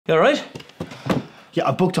You alright? Yeah,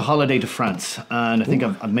 I booked a holiday to France, and I think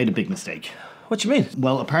I've made a big mistake. What do you mean?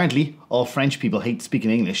 Well, apparently, all French people hate speaking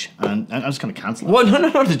English, and I'm just going to cancel it. Well,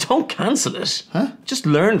 no, don't cancel it. Huh? Just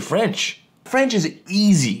learn French. French is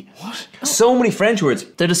easy. What? So many French words,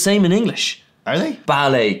 they're the same in English. Are they?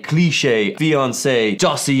 Ballet, cliché, fiancé,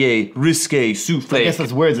 dossier, risque, soufflé. I guess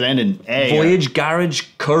that's words that end in A. Voyage, garage,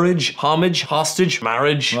 courage, homage, hostage,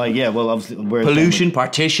 marriage. Right, yeah, well, obviously, words... Pollution,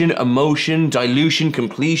 partition, emotion, dilution,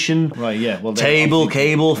 completion. Right, yeah, well... Table,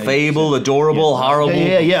 cable, fable, adorable, horrible.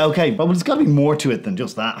 Yeah, okay, but there's got to be more to it than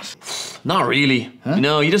just that. Not really. Huh? You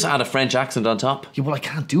know, you just add a French accent on top. Yeah, well, I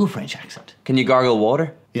can't do a French accent. Can you gargle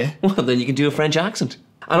water? Yeah. Well, then you can do a French accent.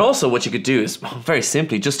 And also what you could do is, very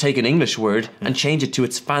simply, just take an English word and change it to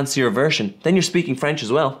its fancier version. Then you're speaking French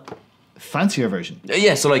as well. Fancier version?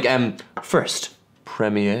 Yeah, so like, first,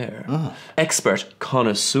 premiere. Expert,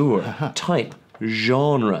 connoisseur. Type,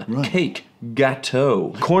 genre. Right. Cake,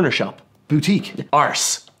 gâteau. Corner shop. Boutique.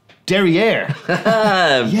 Arse. Derriere.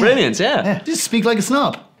 Brilliant, yeah. Just speak like a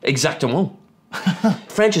snob. Exactement.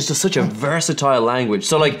 French is just such a versatile language.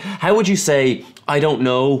 So like, how would you say, I don't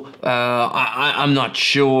know, I'm not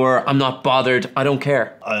sure, I'm not bothered, I don't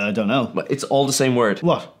care? I don't know. But it's all the same word.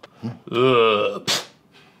 What?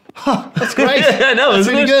 That's great. I know, that's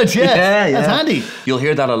isn't really it? good, yeah. That's Yeah. handy. You'll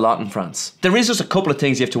hear that a lot in France. There is just a couple of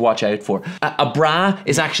things you have to watch out for. A bras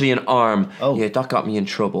is actually an arm. Oh. Yeah, that got me in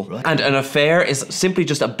trouble. Right. And an affair is simply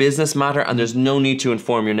just a business matter and there's no need to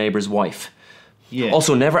inform your neighbour's wife. Yeah.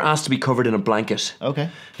 Also, never ask to be covered in a blanket. Okay.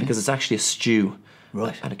 Because it's actually a stew.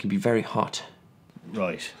 Right. And it can be very hot.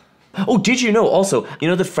 Right. Oh, did you know also, you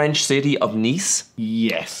know the French city of Nice?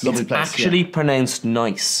 Yes. Lovely It's place. actually pronounced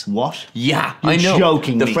nice. What? Yeah, You're I know.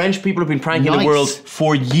 joking The me. French people have been pranking the Nice. world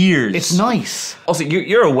for years. It's nice. Also,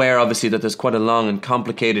 you're aware, obviously, that there's quite a long and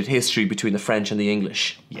complicated history between the French and the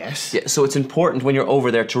English. Yes. Yeah, so it's important when you're over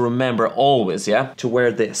there to remember always, yeah, to wear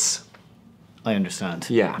this. I understand.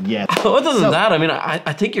 Yeah. Yeah. Other than So- that, I mean,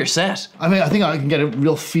 I think you're set. I mean, I think I can get a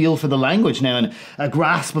real feel for the language now and a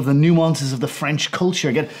grasp of the nuances of the French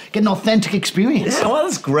culture. Get an authentic experience. Yeah, well,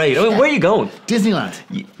 that's great. I mean, where are you going? Disneyland.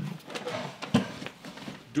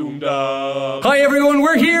 Hi everyone,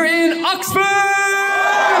 we're here in Oxford!